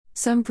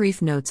Some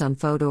brief notes on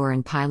Fodor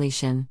and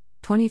Pylyshyn,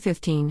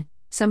 2015,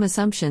 some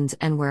assumptions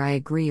and where I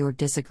agree or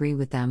disagree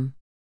with them.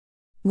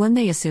 1.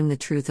 They assume the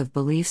truth of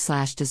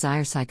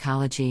belief/desire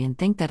psychology and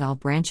think that all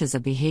branches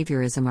of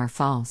behaviorism are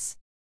false.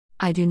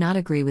 I do not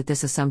agree with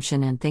this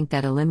assumption and think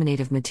that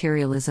eliminative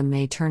materialism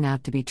may turn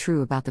out to be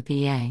true about the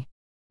PA.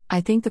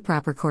 I think the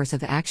proper course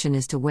of action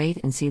is to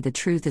wait and see the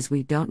truth, as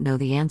we don't know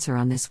the answer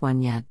on this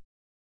one yet.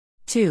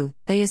 2.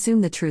 They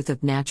assume the truth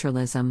of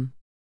naturalism.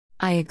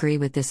 I agree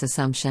with this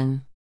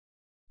assumption.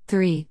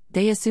 3.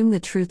 They assume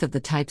the truth of the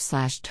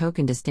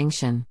type/token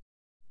distinction.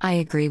 I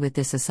agree with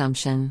this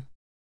assumption.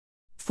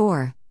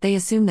 4. They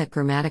assume that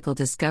grammatical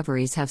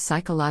discoveries have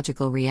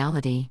psychological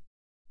reality.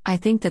 I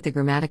think that the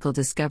grammatical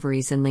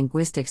discoveries in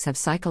linguistics have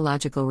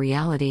psychological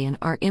reality and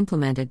are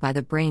implemented by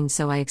the brain,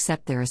 so I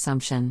accept their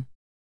assumption.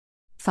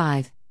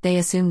 5. They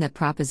assume that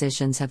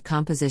propositions have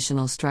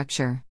compositional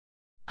structure.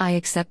 I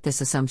accept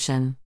this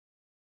assumption.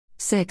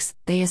 6.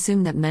 They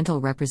assume that mental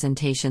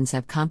representations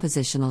have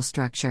compositional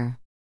structure.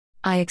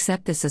 I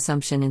accept this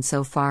assumption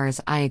insofar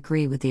as I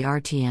agree with the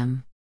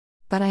RTM.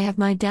 But I have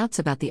my doubts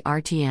about the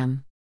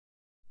RTM.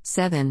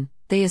 7.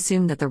 They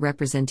assume that the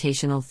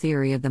representational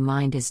theory of the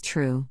mind is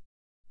true.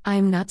 I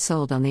am not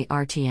sold on the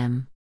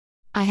RTM.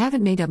 I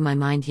haven't made up my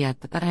mind yet,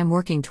 but I am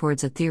working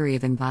towards a theory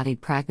of embodied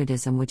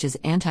pragmatism which is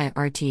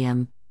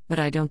anti-RTM, but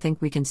I don't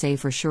think we can say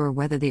for sure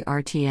whether the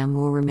RTM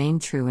will remain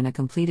true in a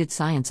completed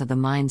science of the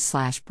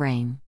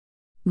mind/brain.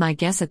 My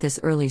guess at this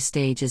early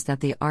stage is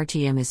that the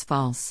RTM is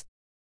false.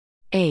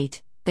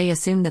 8. They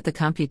assume that the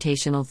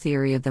computational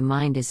theory of the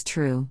mind is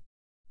true.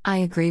 I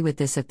agree with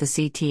this if the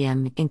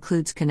CTM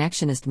includes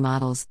connectionist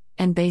models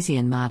and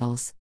Bayesian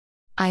models.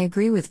 I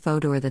agree with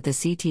Fodor that the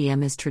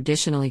CTM is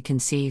traditionally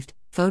conceived.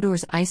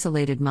 Fodor's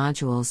isolated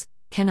modules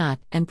cannot,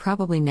 and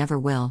probably never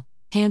will,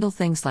 handle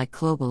things like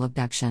global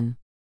abduction.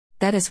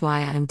 That is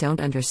why I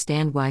don't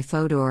understand why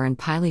Fodor and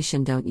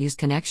Pylyshyn don't use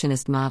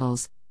connectionist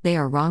models. They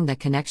are wrong that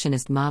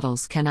connectionist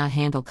models cannot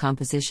handle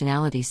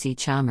compositionality. See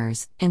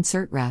Chalmers,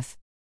 insert ref.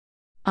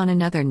 On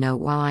another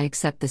note, while I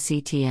accept the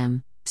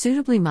CTM,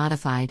 suitably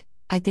modified,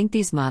 I think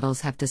these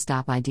models have to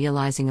stop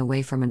idealizing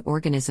away from an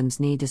organism's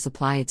need to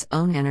supply its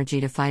own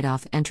energy to fight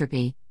off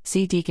entropy.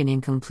 See Deacon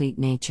Incomplete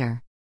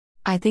Nature.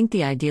 I think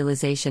the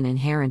idealization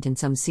inherent in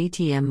some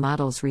CTM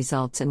models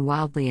results in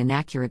wildly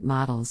inaccurate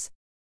models.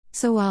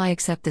 So while I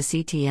accept the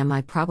CTM,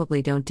 I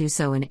probably don't do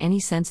so in any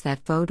sense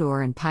that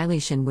Fodor and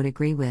Pylyshyn would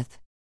agree with.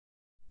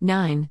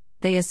 9.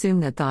 They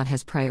assume that thought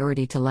has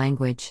priority to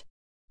language.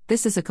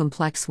 This is a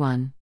complex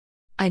one.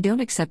 I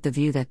don't accept the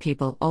view that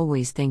people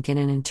always think in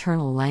an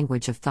internal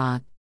language of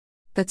thought.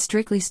 But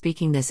strictly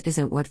speaking, this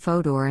isn't what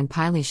Fodor and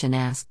Pylyshyn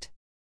asked.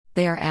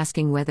 They are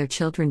asking whether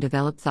children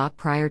develop thought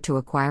prior to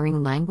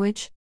acquiring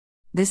language.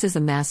 This is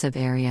a massive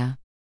area.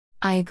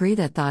 I agree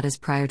that thought is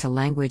prior to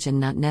language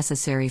and not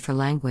necessary for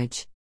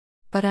language.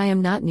 But I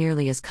am not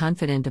nearly as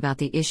confident about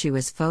the issue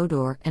as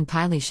Fodor and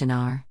Pylyshyn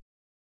are.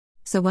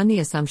 So when the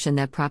assumption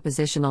that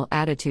propositional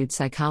attitude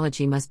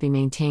psychology must be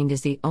maintained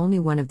is the only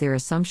one of their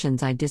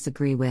assumptions I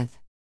disagree with.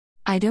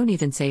 I don't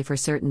even say for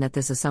certain that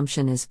this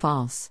assumption is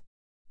false.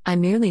 I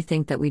merely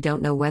think that we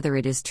don't know whether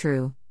it is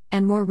true,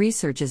 and more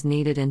research is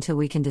needed until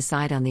we can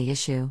decide on the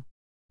issue.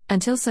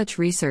 Until such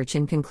research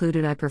is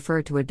concluded, I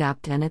prefer to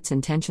adopt Dennett's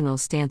intentional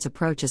stance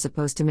approach as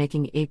opposed to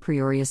making a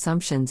priori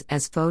assumptions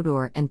as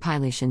Fodor and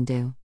Pylyshyn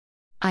do.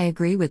 I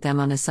agree with them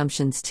on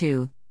assumptions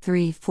 2,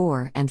 3,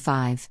 4, and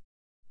 5.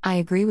 I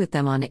agree with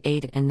them on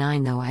 8 and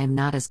 9, though I am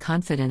not as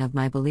confident of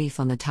my belief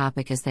on the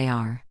topic as they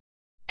are.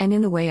 And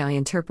in the way I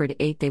interpret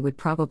 8, they would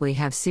probably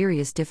have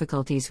serious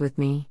difficulties with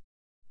me.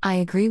 I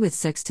agree with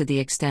 6 to the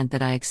extent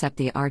that I accept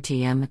the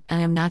RTM, and I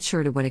am not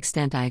sure to what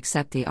extent I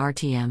accept the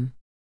RTM.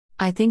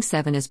 I think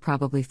 7 is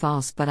probably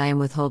false, but I am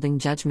withholding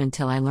judgment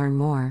till I learn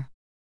more.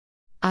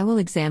 I will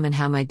examine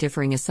how my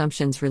differing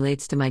assumptions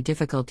relates to my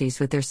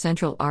difficulties with their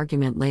central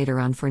argument later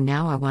on. For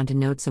now, I want to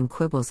note some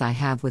quibbles I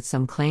have with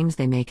some claims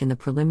they make in the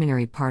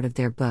preliminary part of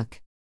their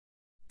book.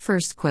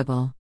 First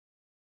quibble.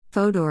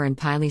 Fodor and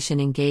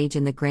Pylyshyn engage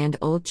in the grand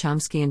old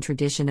Chomskyan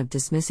tradition of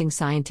dismissing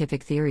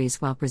scientific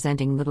theories while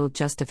presenting little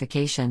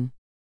justification.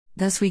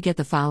 Thus we get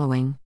the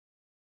following.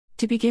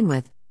 To begin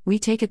with, we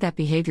take it that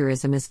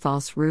behaviorism is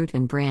false root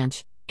and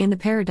branch. In the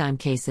paradigm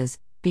cases,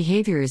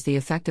 behavior is the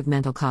effect of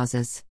mental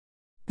causes.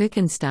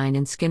 Wittgenstein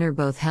and Skinner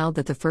both held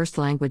that the first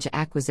language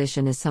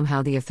acquisition is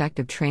somehow the effect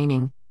of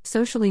training,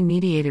 socially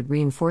mediated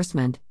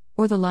reinforcement,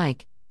 or the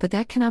like, but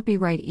that cannot be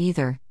right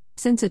either,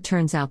 since it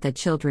turns out that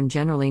children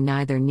generally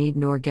neither need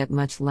nor get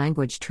much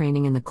language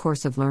training in the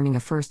course of learning a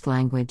first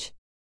language.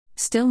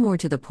 Still more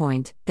to the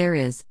point, there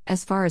is,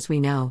 as far as we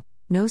know,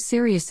 no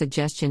serious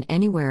suggestion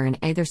anywhere in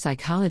either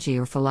psychology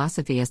or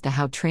philosophy as to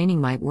how training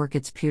might work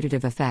its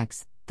putative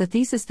effects. The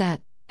thesis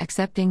that,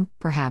 accepting,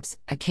 perhaps,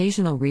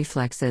 occasional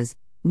reflexes,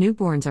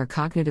 newborns are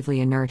cognitively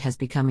inert has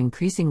become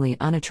increasingly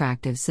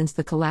unattractive since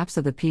the collapse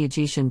of the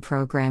Piagetian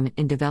program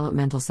in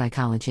developmental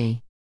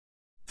psychology.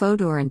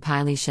 Fodor and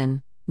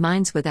Pylyshyn,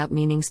 Minds Without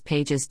Meanings,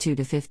 pages 2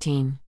 to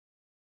 15.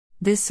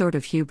 This sort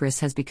of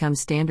hubris has become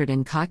standard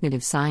in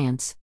cognitive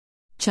science.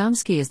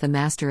 Chomsky is the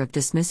master of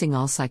dismissing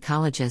all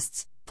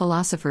psychologists,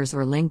 philosophers,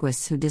 or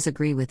linguists who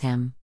disagree with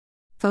him.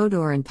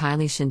 Fodor and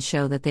Pylyshyn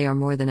show that they are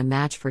more than a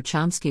match for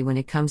Chomsky when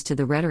it comes to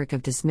the rhetoric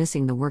of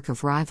dismissing the work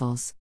of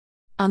rivals.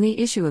 On the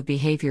issue of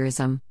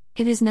behaviorism,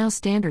 it is now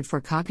standard for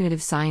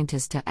cognitive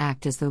scientists to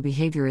act as though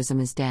behaviorism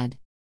is dead.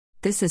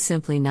 This is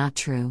simply not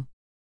true.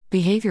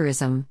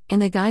 Behaviorism, in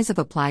the guise of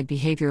applied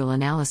behavioral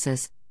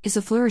analysis, is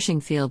a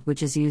flourishing field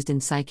which is used in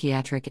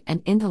psychiatric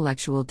and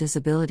intellectual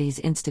disabilities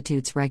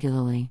institutes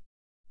regularly.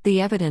 The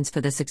evidence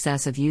for the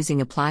success of using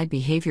applied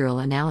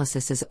behavioral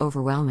analysis is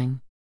overwhelming.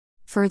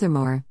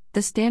 Furthermore,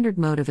 the standard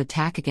mode of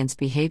attack against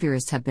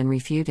behaviorists have been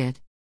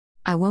refuted.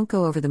 I won't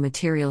go over the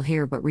material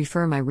here but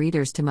refer my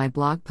readers to my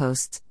blog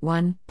posts: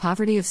 1.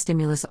 Poverty of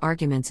stimulus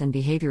arguments and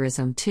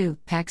behaviorism, 2.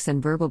 PECs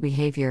and verbal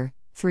behavior,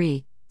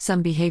 3.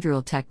 Some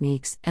behavioral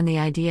techniques and the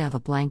idea of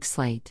a blank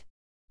slate.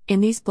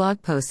 In these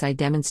blog posts I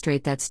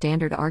demonstrate that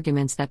standard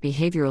arguments that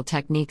behavioral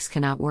techniques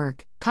cannot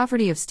work,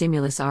 poverty of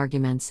stimulus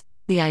arguments,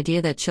 the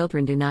idea that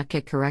children do not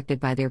get corrected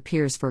by their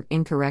peers for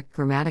incorrect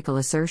grammatical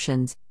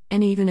assertions,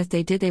 and even if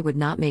they did they would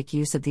not make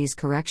use of these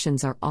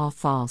corrections, are all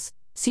false.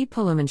 See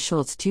Pullum and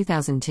Schultz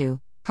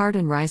 2002, Hart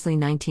and Risley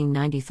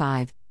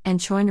 1995, and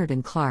Choynard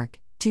and Clark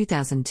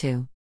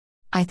 2002.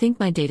 I think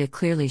my data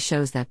clearly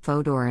shows that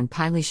Fodor and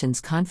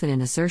Pylyshyn's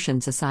confident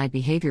assertions aside,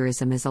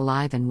 behaviorism is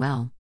alive and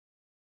well.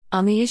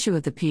 On the issue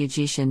of the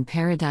Piagetian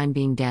paradigm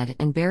being dead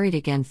and buried,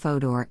 again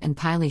Fodor and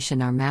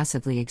Pylyshyn are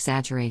massively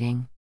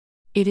exaggerating.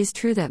 It is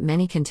true that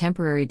many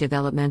contemporary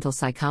developmental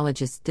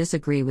psychologists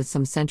disagree with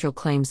some central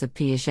claims of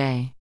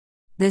Piaget.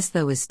 This,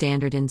 though, is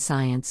standard in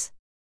science.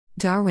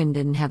 Darwin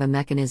didn't have a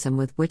mechanism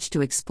with which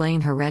to explain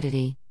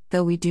heredity,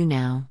 though we do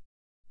now.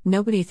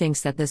 Nobody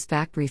thinks that this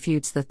fact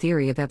refutes the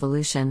theory of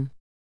evolution.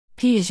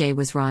 Piaget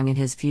was wrong in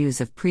his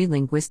views of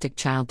pre-linguistic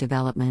child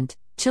development.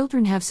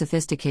 Children have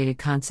sophisticated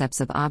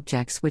concepts of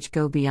objects which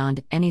go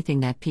beyond anything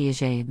that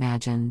Piaget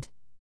imagined.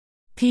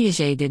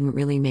 Piaget didn't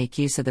really make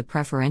use of the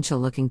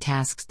preferential-looking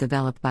tasks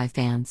developed by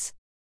Fanz.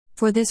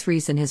 For this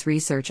reason his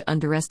research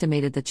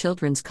underestimated the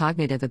children's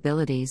cognitive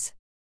abilities.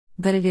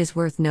 But it is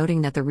worth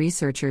noting that the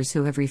researchers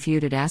who have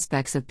refuted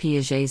aspects of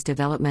Piaget's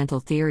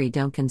developmental theory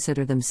don't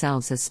consider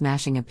themselves as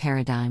smashing a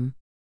paradigm.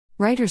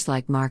 Writers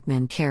like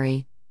Markman,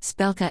 Carey,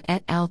 Spelka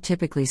et al.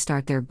 Typically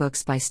start their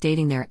books by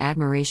stating their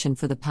admiration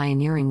for the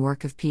pioneering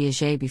work of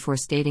Piaget before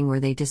stating where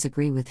they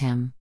disagree with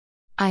him.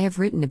 I have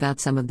written about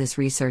some of this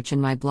research in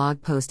my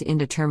blog post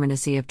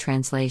Indeterminacy of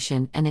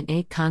Translation and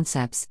Innate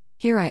Concepts.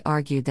 Here I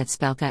argued that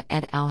Spelka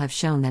et al. Have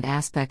shown that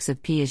aspects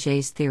of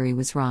Piaget's theory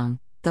was wrong,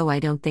 though I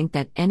don't think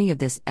that any of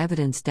this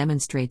evidence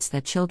demonstrates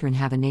that children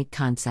have innate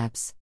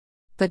concepts.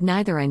 But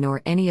neither I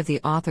nor any of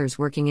the authors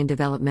working in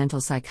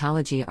developmental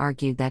psychology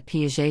argued that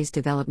Piaget's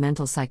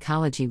developmental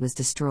psychology was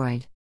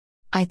destroyed.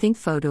 I think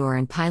Fodor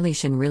and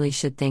Pylyshyn really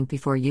should think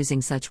before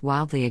using such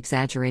wildly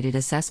exaggerated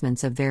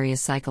assessments of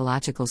various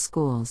psychological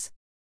schools.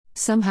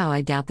 Somehow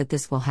I doubt that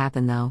this will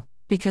happen though,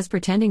 because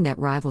pretending that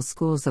rival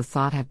schools of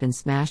thought have been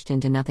smashed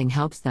into nothing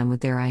helps them with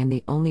their "I am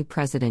the only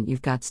president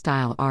you've got"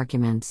 style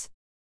arguments.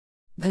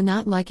 But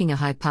not liking a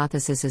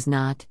hypothesis is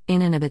not,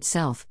 in and of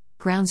itself,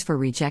 grounds for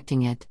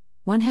rejecting it.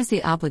 One has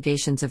the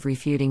obligations of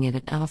refuting it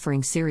and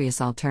offering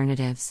serious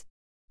alternatives.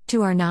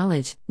 To our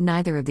knowledge,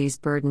 neither of these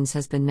burdens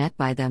has been met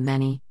by the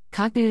many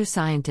cognitive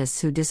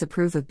scientists who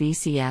disapprove of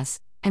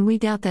BCS, and we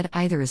doubt that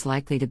either is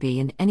likely to be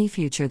in any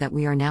future that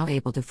we are now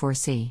able to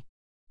foresee.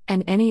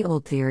 And any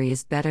old theory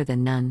is better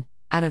than none.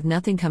 Out of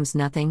nothing comes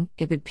nothing,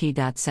 Ibid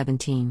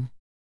p.17.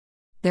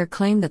 Their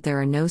claim that there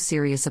are no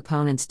serious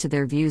opponents to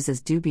their views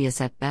is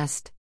dubious at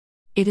best.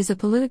 It is a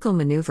political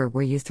maneuver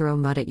where you throw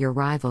mud at your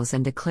rivals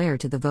and declare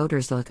to the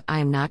voters, "Look, I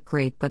am not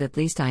great, but at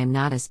least I am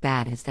not as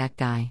bad as that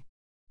guy."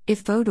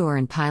 If Fodor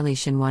and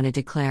Pylyshyn want to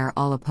declare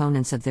all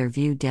opponents of their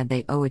view dead,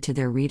 they owe it to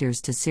their readers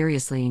to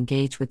seriously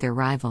engage with their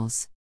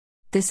rivals.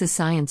 This is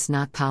science,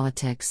 not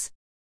politics.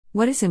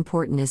 What is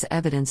important is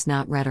evidence,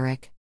 not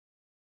rhetoric.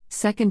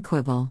 Second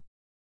quibble.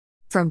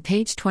 From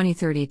page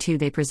 2032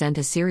 they present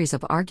a series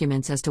of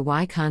arguments as to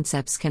why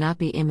concepts cannot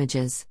be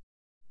images.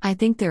 I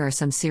think there are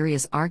some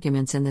serious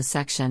arguments in this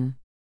section.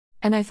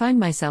 And I find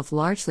myself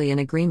largely in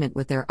agreement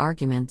with their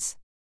arguments.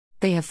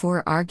 They have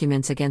 4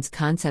 arguments against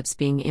concepts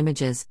being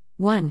images.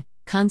 1.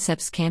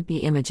 Concepts can't be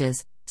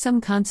images.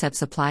 Some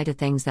concepts apply to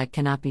things that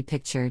cannot be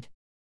pictured.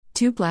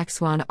 2. Black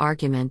swan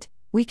argument.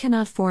 We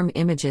cannot form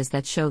images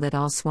that show that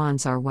all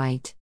swans are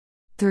white.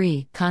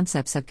 3.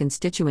 Concepts have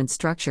constituent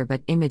structure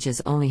but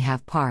images only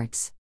have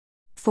parts.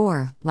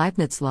 4.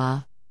 Leibniz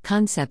law.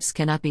 Concepts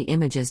cannot be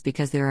images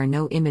because there are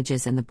no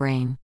images in the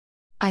brain.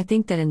 I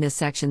think that in this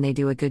section they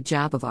do a good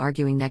job of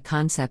arguing that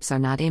concepts are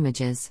not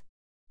images.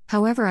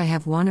 However, I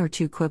have 1 or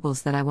 2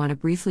 quibbles that I want to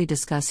briefly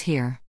discuss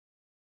here.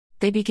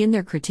 They begin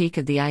their critique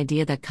of the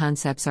idea that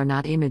concepts are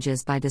not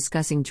images by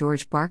discussing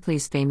George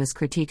Berkeley's famous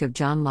critique of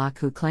John Locke,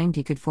 who claimed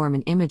he could form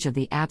an image of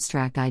the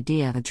abstract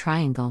idea of a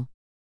triangle.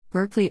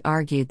 Berkeley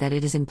argued that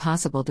it is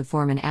impossible to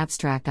form an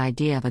abstract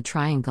idea of a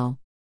triangle.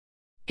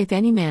 If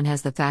any man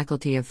has the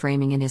faculty of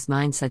framing in his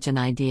mind such an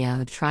idea of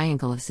a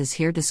triangle as is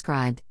here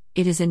described,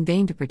 It is in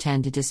vain to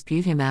pretend to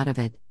dispute him out of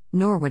it,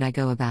 nor would I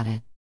go about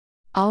it.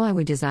 All I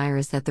would desire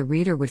is that the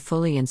reader would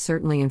fully and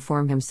certainly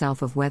inform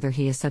himself of whether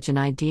he has such an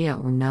idea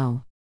or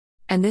no.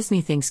 And this,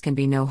 methinks, can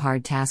be no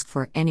hard task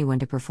for anyone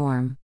to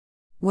perform.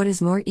 What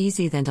is more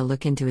easy than to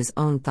look into his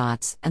own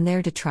thoughts, and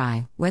there to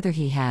try, whether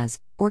he has,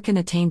 or can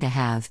attain to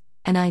have,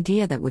 an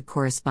idea that would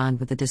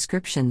correspond with the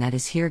description that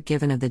is here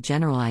given of the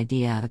general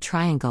idea of a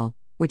triangle,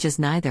 which is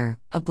neither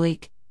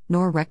oblique,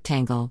 nor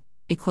rectangle,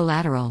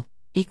 equilateral,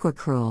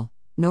 equicrural,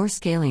 nor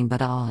scalene,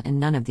 but all and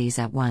none of these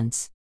at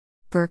once.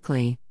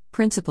 Berkeley,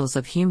 Principles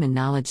of Human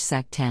Knowledge,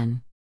 Sec.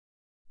 10.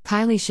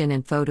 Pilesin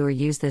and Fodor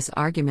use this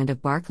argument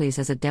of Berkeley's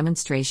as a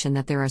demonstration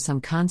that there are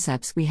some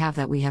concepts we have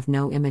that we have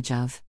no image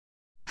of.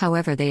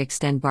 However, they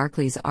extend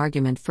Berkeley's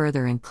argument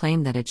further and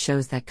claim that it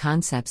shows that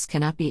concepts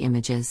cannot be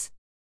images.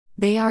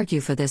 They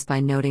argue for this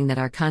by noting that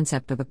our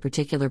concept of a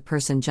particular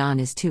person John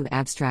is too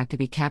abstract to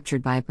be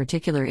captured by a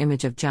particular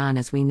image of John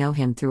as we know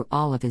him through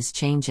all of his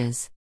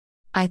changes.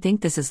 I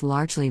think this is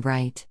largely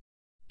right.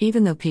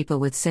 Even though people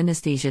with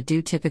synesthesia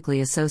do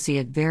typically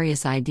associate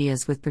various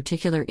ideas with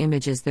particular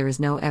images, there is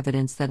no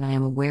evidence that I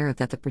am aware of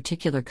that the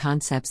particular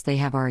concepts they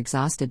have are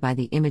exhausted by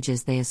the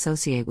images they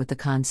associate with the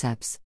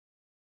concepts.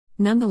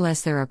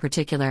 Nonetheless, there are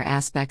particular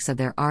aspects of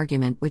their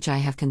argument which I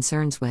have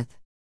concerns with.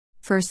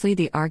 Firstly,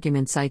 the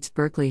argument cites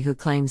Berkeley, who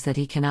claims that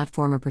he cannot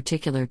form a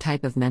particular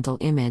type of mental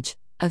image,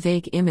 a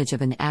vague image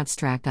of an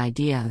abstract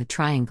idea of a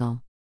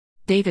triangle.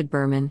 David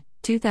Berman,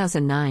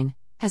 2009,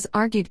 has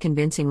argued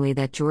convincingly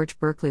that George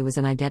Berkeley was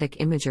an eidetic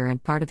imager,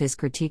 and part of his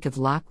critique of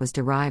Locke was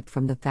derived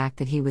from the fact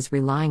that he was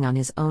relying on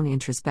his own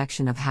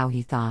introspection of how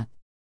he thought.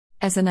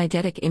 As an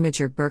eidetic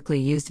imager, Berkeley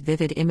used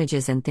vivid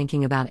images in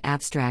thinking about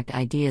abstract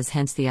ideas,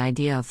 hence the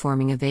idea of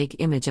forming a vague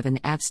image of an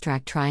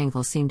abstract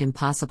triangle seemed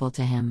impossible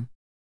to him.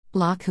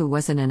 Locke, who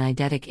wasn't an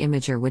eidetic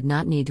imager, would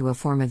not need to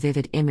form a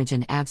vivid image,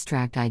 an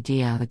abstract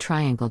idea of a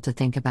triangle, to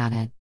think about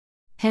it.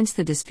 Hence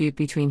the dispute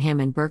between him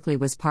and Berkeley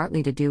was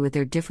partly to do with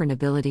their different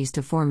abilities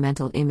to form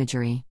mental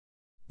imagery.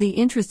 The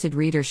interested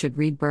reader should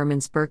read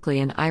Berman's Berkeley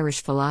and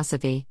Irish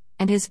Philosophy,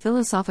 and his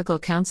Philosophical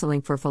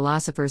Counseling for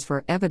Philosophers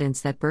for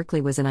evidence that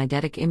Berkeley was an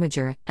eidetic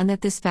imager, and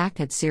that this fact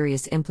had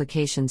serious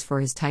implications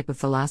for his type of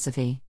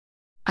philosophy.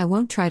 I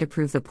won't try to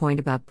prove the point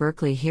about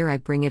Berkeley here, I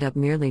bring it up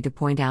merely to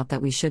point out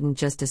that we shouldn't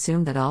just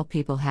assume that all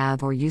people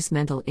have or use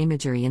mental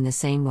imagery in the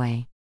same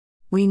way.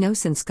 We know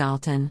since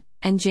Galton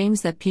and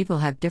James that people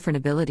have different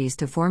abilities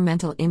to form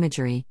mental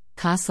imagery.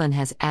 Koslin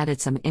has added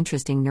some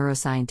interesting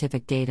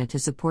neuroscientific data to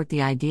support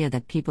the idea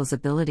that people's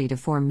ability to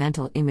form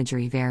mental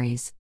imagery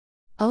varies.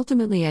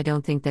 Ultimately, I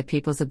don't think that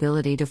people's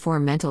ability to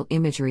form mental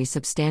imagery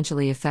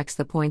substantially affects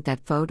the point that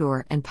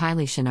Fodor and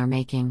Pilesin are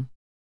making.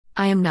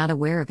 I am not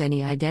aware of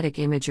any eidetic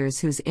imagers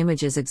whose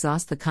images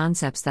exhaust the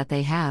concepts that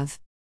they have.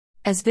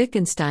 As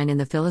Wittgenstein in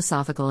the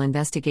Philosophical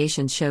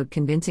Investigations showed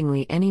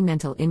convincingly, any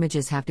mental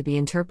images have to be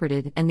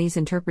interpreted, and these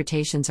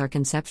interpretations are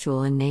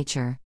conceptual in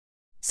nature.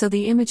 So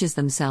the images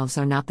themselves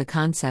are not the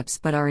concepts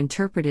but are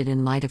interpreted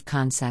in light of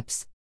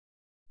concepts.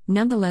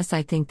 Nonetheless,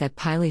 I think that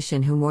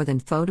Pilesin, who more than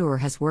Fodor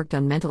has worked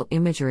on mental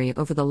imagery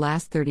over the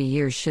last 30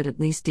 years, should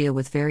at least deal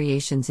with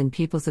variations in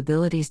people's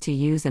abilities to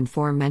use and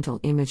form mental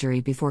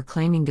imagery before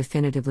claiming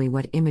definitively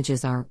what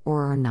images are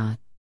or are not.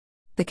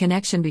 The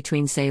connection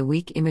between, say, a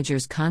weak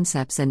imager's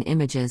concepts and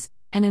images,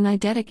 and an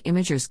eidetic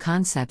imager's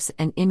concepts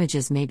and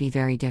images may be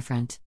very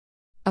different.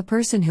 A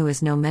person who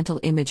has no mental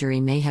imagery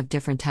may have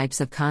different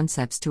types of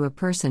concepts to a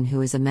person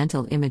who is a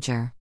mental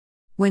imager.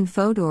 When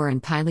Fodor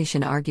and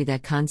Pilesin argue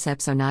that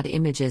concepts are not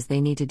images, they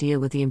need to deal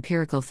with the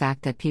empirical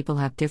fact that people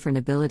have different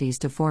abilities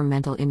to form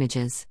mental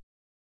images.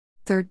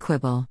 Third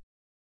quibble.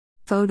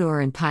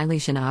 Fodor and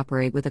Pilesin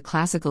operate with a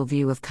classical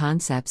view of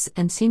concepts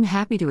and seem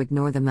happy to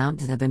ignore the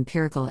mountains of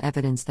empirical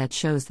evidence that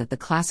shows that the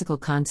classical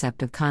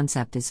concept of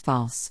concept is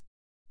false.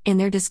 In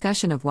their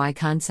discussion of why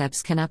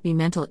concepts cannot be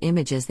mental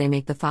images, they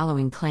make the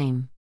following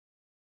claim.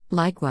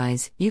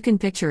 Likewise, you can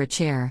picture a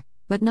chair,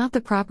 but not the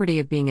property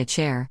of being a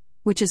chair,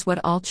 which is what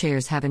all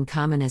chairs have in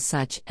common as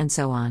such, and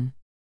so on.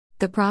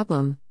 The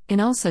problem, in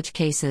all such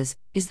cases,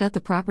 is that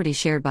the property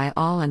shared by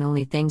all and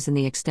only things in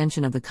the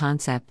extension of the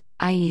concept,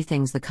 i.e.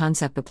 things the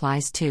concept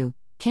applies to,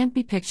 can't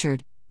be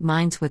pictured,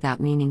 minds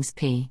without meanings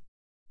p.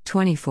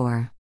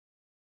 24.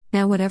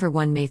 Now, whatever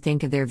one may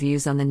think of their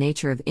views on the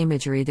nature of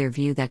imagery, their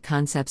view that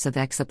concepts of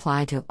X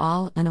apply to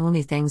all and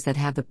only things that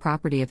have the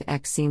property of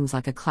X seems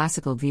like a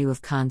classical view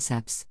of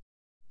concepts.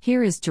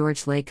 Here is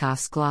George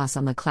Lakoff's gloss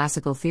on the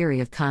classical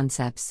theory of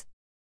concepts.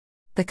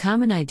 The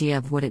common idea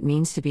of what it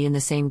means to be in the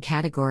same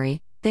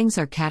category, things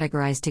are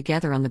categorized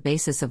together on the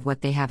basis of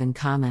what they have in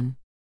common.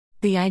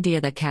 The idea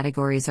that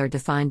categories are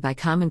defined by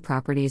common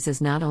properties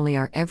is not only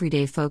our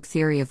everyday folk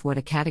theory of what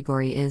a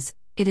category is,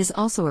 it is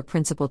also a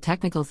principal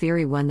technical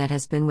theory, one that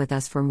has been with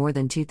us for more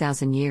than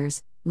 2,000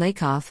 years.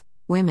 Lakoff,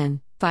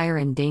 Women, Fire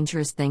and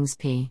Dangerous Things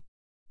p.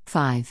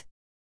 5.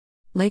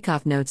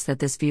 Lakoff notes that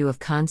this view of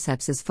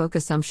concepts is folk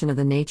assumption of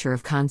the nature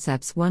of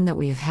concepts, one that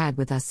we have had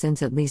with us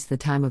since at least the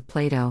time of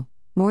Plato.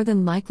 More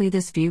than likely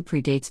this view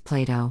predates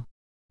Plato.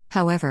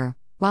 However,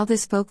 While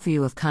this folk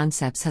view of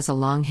concepts has a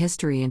long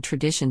history and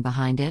tradition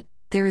behind it,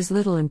 there is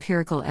little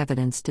empirical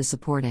evidence to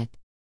support it.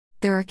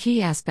 There are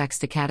key aspects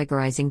to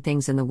categorizing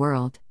things in the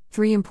world.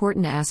 3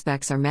 important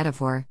aspects are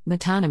metaphor,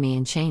 metonymy,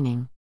 and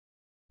chaining.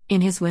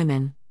 In his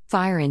Women,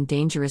 Fire and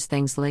Dangerous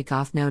Things,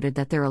 Lakoff noted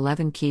that there are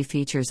 11 key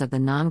features of the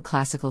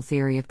non-classical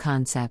theory of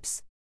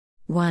concepts.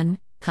 1.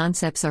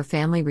 Concepts are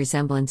family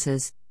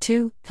resemblances.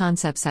 2.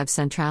 Concepts have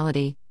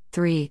centrality.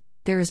 3.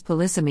 There is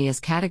polysemy as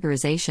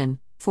categorization.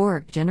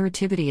 4.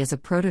 Generativity as a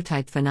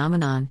prototype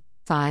phenomenon.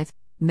 5.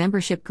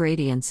 Membership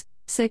gradients.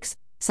 6.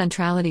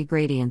 Centrality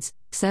gradients.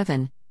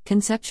 7.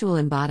 Conceptual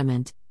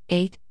embodiment.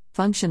 8.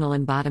 Functional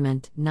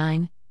embodiment.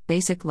 9.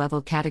 Basic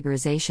level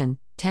categorization.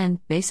 10.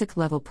 Basic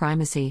level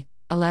primacy.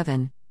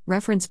 11.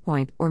 Reference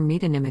point or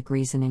metonymic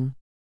reasoning.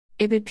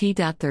 Ibid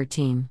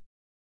p.13.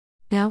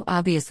 Now,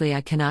 obviously,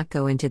 I cannot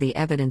go into the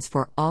evidence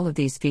for all of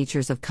these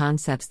features of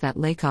concepts that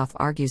Lakoff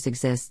argues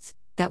exists.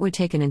 That would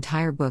take an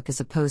entire book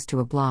as opposed to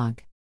a blog.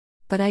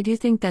 But I do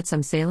think that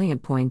some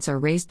salient points are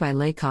raised by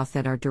Lakoff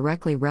that are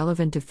directly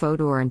relevant to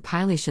Fodor and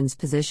Pylyshyn's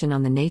position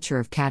on the nature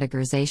of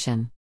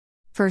categorization.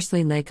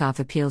 Firstly, Lakoff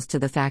appeals to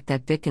the fact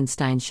that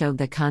Wittgenstein showed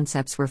that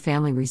concepts were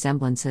family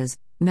resemblances.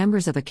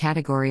 Members of a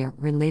category are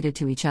related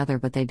to each other,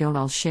 but they don't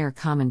all share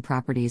common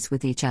properties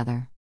with each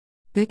other.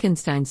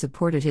 Wittgenstein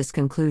supported his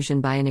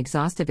conclusion by an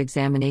exhaustive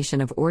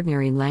examination of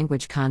ordinary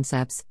language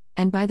concepts,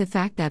 and by the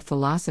fact that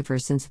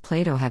philosophers since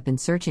Plato have been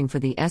searching for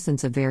the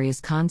essence of various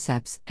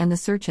concepts, and the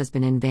search has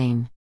been in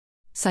vain.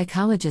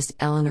 Psychologist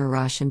Eleanor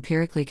Rosch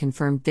empirically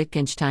confirmed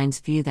Wittgenstein's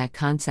view that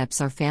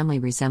concepts are family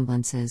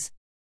resemblances.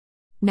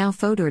 Now,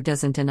 Fodor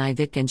doesn't deny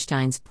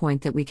Wittgenstein's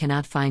point that we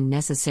cannot find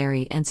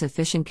necessary and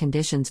sufficient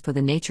conditions for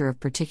the nature of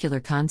particular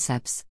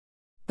concepts.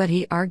 But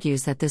he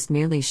argues that this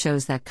merely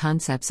shows that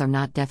concepts are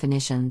not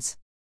definitions.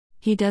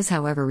 He does,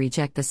 however,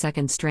 reject the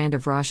second strand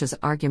of Rosch's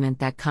argument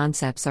that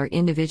concepts are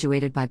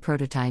individuated by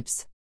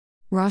prototypes.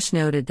 Rosch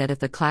noted that if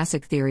the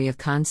classic theory of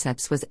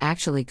concepts was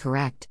actually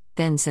correct,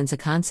 then since a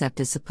concept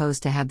is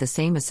supposed to have the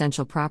same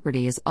essential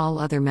property as all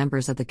other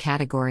members of the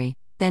category,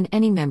 then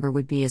any member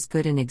would be as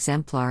good an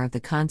exemplar of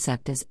the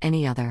concept as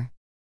any other.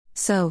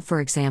 So,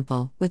 for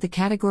example, with the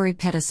category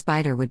pet, a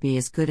spider would be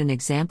as good an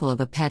example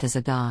of a pet as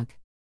a dog.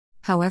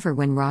 However,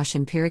 when Rosch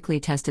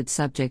empirically tested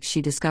subjects,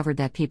 she discovered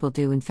that people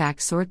do in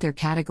fact sort their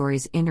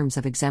categories in terms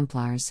of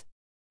exemplars.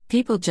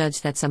 People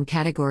judge that some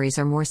categories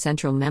are more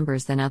central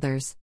members than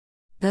others.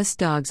 Thus,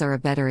 dogs are a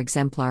better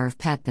exemplar of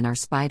pet than are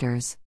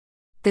spiders.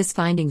 This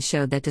finding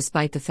showed that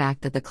despite the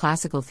fact that the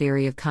classical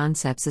theory of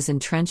concepts is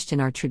entrenched in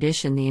our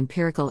tradition, the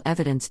empirical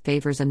evidence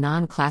favors a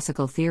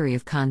non-classical theory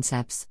of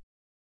concepts.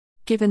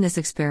 Given this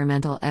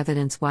experimental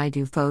evidence, why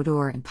do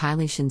Fodor and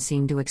Pylyshyn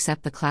seem to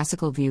accept the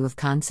classical view of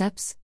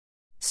concepts?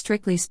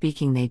 Strictly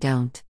speaking, they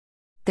don't.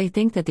 They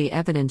think that the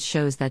evidence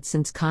shows that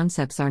since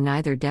concepts are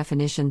neither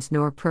definitions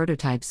nor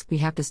prototypes, we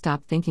have to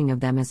stop thinking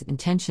of them as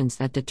intensions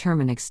that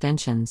determine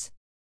extensions.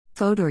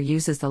 Fodor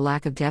uses the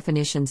lack of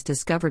definitions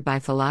discovered by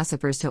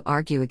philosophers to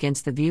argue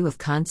against the view of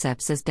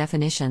concepts as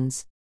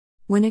definitions.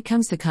 When it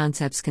comes to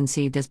concepts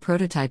conceived as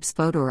prototypes,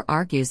 Fodor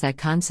argues that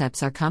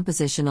concepts are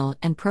compositional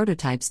and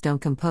prototypes don't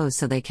compose,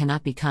 so they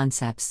cannot be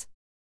concepts.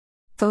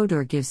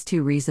 Fodor gives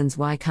 2 reasons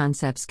why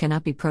concepts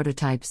cannot be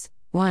prototypes.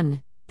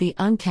 1. The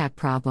UNCAT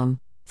problem.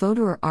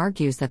 Fodor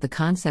argues that the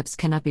concepts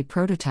cannot be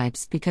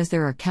prototypes because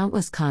there are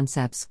countless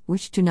concepts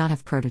which do not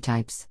have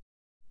prototypes.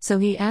 So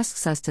he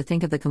asks us to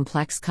think of the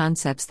complex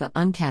concepts. The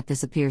UNCAT,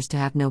 this appears to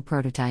have no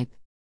prototype.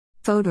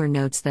 Fodor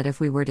notes that if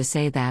we were to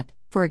say that,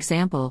 for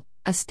example,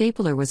 a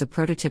stapler was a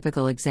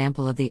prototypical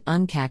example of the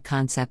UNCAT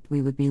concept,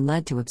 we would be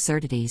led to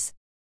absurdities.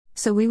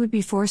 So we would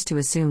be forced to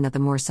assume that the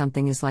more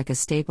something is like a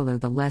stapler,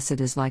 the less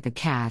it is like a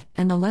cat,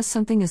 and the less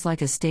something is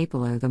like a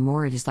stapler, the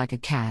more it is like a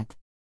cat.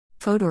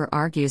 Fodor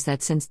argues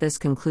that since this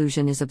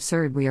conclusion is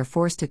absurd, we are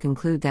forced to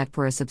conclude that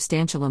for a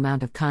substantial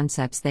amount of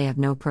concepts they have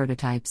no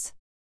prototypes.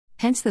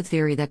 Hence the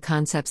theory that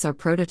concepts are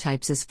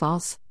prototypes is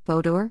false.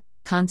 Fodor,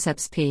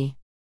 Concepts p.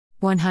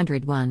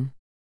 101.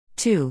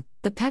 2.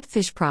 The pet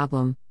fish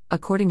problem.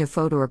 According to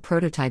Fodor,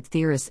 prototype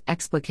theorists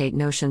explicate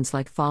notions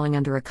like falling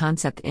under a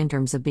concept in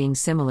terms of being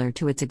similar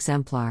to its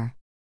exemplar.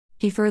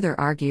 He further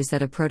argues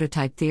that a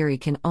prototype theory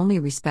can only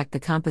respect the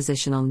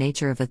compositional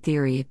nature of a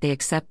theory if they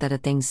accept that a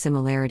thing's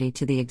similarity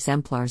to the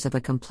exemplars of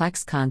a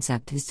complex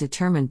concept is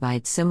determined by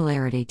its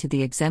similarity to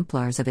the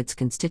exemplars of its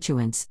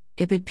constituents.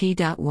 Ibid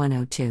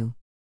p.102.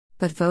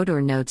 But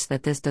Fodor notes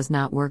that this does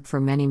not work for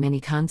many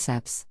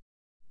concepts.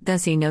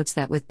 Thus he notes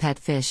that with pet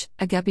fish,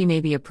 a guppy may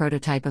be a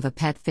prototype of a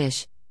pet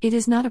fish, it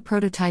is not a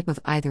prototype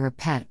of either a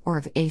pet or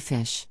of a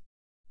fish.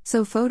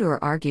 So Fodor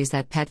argues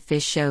that pet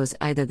fish shows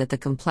either that the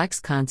complex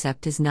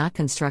concept is not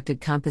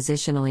constructed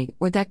compositionally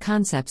or that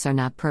concepts are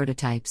not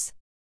prototypes.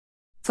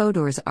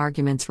 Fodor's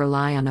arguments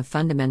rely on a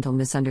fundamental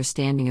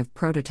misunderstanding of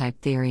prototype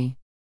theory.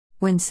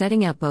 When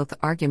setting out both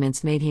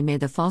arguments he made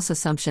the false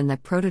assumption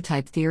that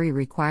prototype theory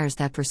requires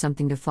that for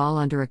something to fall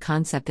under a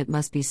concept it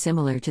must be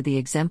similar to the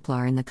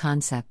exemplar in the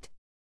concept.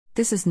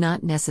 This is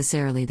not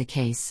necessarily the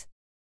case.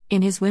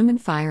 In his Women,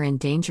 Fire and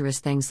Dangerous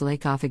Things,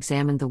 Lakoff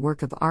examined the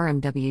work of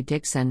R.M.W.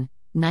 Dixon,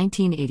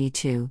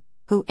 1982,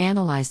 who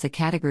analysed the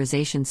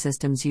categorization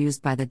systems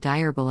used by the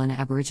Dirabal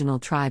Aboriginal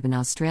tribe in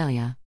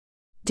Australia.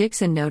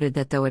 Dixon noted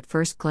that though at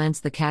first glance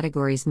the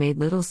categories made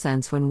little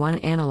sense, when one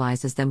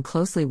analyzes them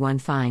closely one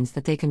finds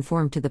that they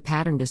conform to the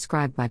pattern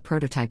described by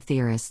prototype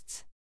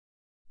theorists.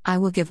 I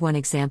will give one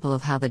example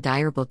of how the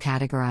Dirabal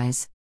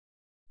categorize.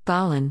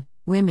 Balin,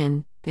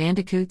 women,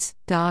 bandicoots,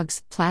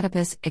 dogs,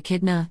 platypus,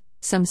 echidna,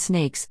 some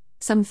snakes,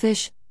 some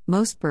fish,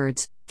 most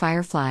birds,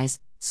 fireflies,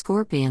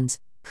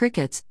 scorpions,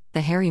 crickets, the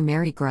hairy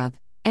Mary grub,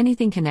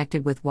 anything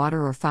connected with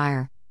water or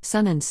fire,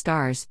 sun and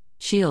stars,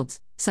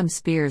 shields, some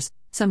spears,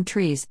 some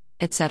trees,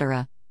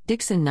 etc.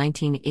 Dixon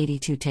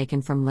 1982,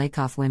 taken from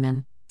Lakoff,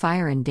 Women,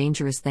 Fire and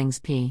Dangerous Things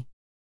p.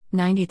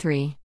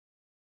 93.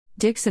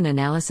 Dixon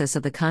analysis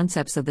of the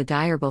concepts of the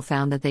Dirabal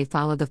found that they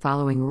follow the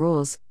following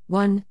rules.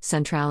 1.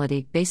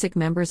 Centrality. Basic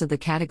members of the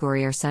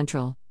category are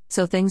central,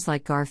 so things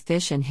like gar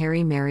fish and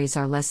hairy Marys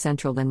are less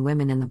central than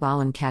women in the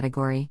Balin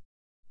category.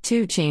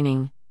 2.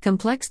 Chaining.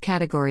 Complex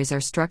categories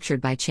are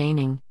structured by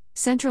chaining.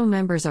 Central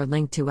members are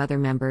linked to other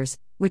members,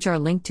 which are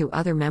linked to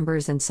other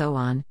members, and so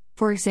on.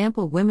 For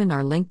example, women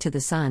are linked to the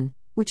sun,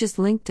 which is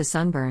linked to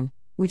sunburn,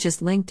 which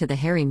is linked to the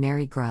hairy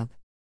Mary grub.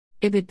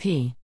 Ibid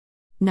p.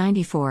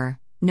 94.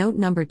 Note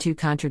number 2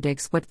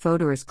 contradicts what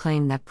Fodor's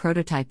claim that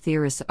prototype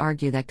theorists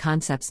argue that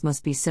concepts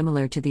must be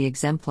similar to the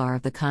exemplar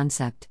of the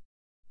concept.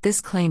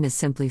 This claim is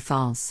simply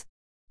false.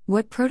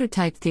 What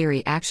prototype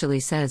theory actually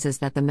says is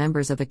that the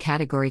members of a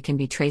category can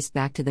be traced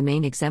back to the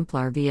main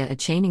exemplar via a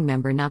chaining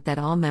member, not that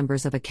all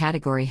members of a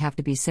category have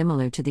to be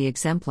similar to the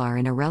exemplar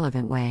in a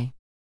relevant way.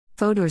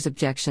 Fodor's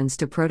objections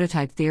to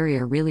prototype theory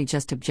are really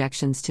just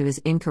objections to his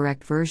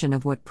incorrect version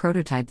of what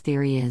prototype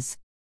theory is.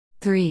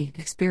 3.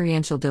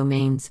 Experiential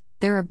domains.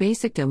 There are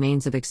basic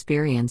domains of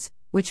experience,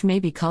 which may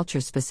be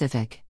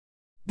culture-specific.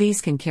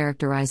 These can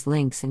characterize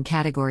links and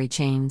category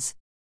chains.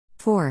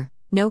 4.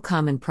 No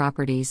common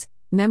properties.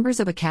 Members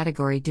of a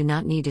category do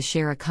not need to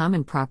share a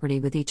common property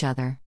with each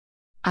other.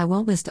 I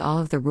won't list all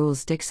of the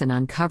rules Dixon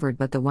uncovered,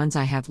 but the ones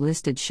I have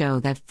listed show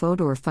that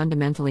Fodor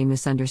fundamentally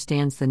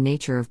misunderstands the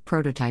nature of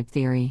prototype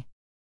theory.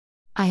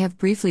 I have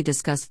briefly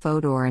discussed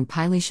Fodor and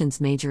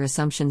Pylyshyn's major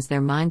assumptions,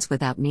 their minds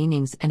without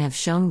meanings, and have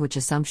shown which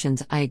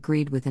assumptions I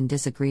agreed with and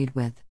disagreed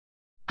with.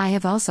 I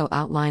have also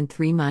outlined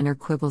 3 minor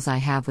quibbles I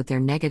have with their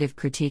negative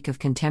critique of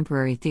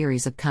contemporary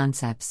theories of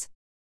concepts.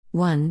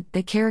 1.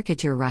 They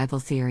caricature rival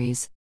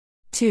theories.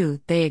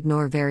 2. They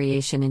ignore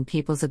variation in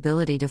people's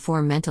ability to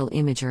form mental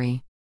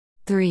imagery.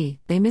 3.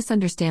 They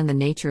misunderstand the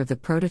nature of the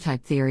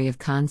prototype theory of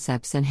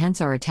concepts and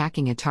hence are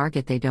attacking a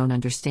target they don't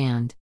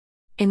understand.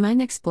 In my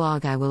next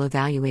blog I will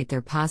evaluate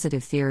their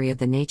positive theory of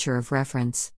the nature of reference.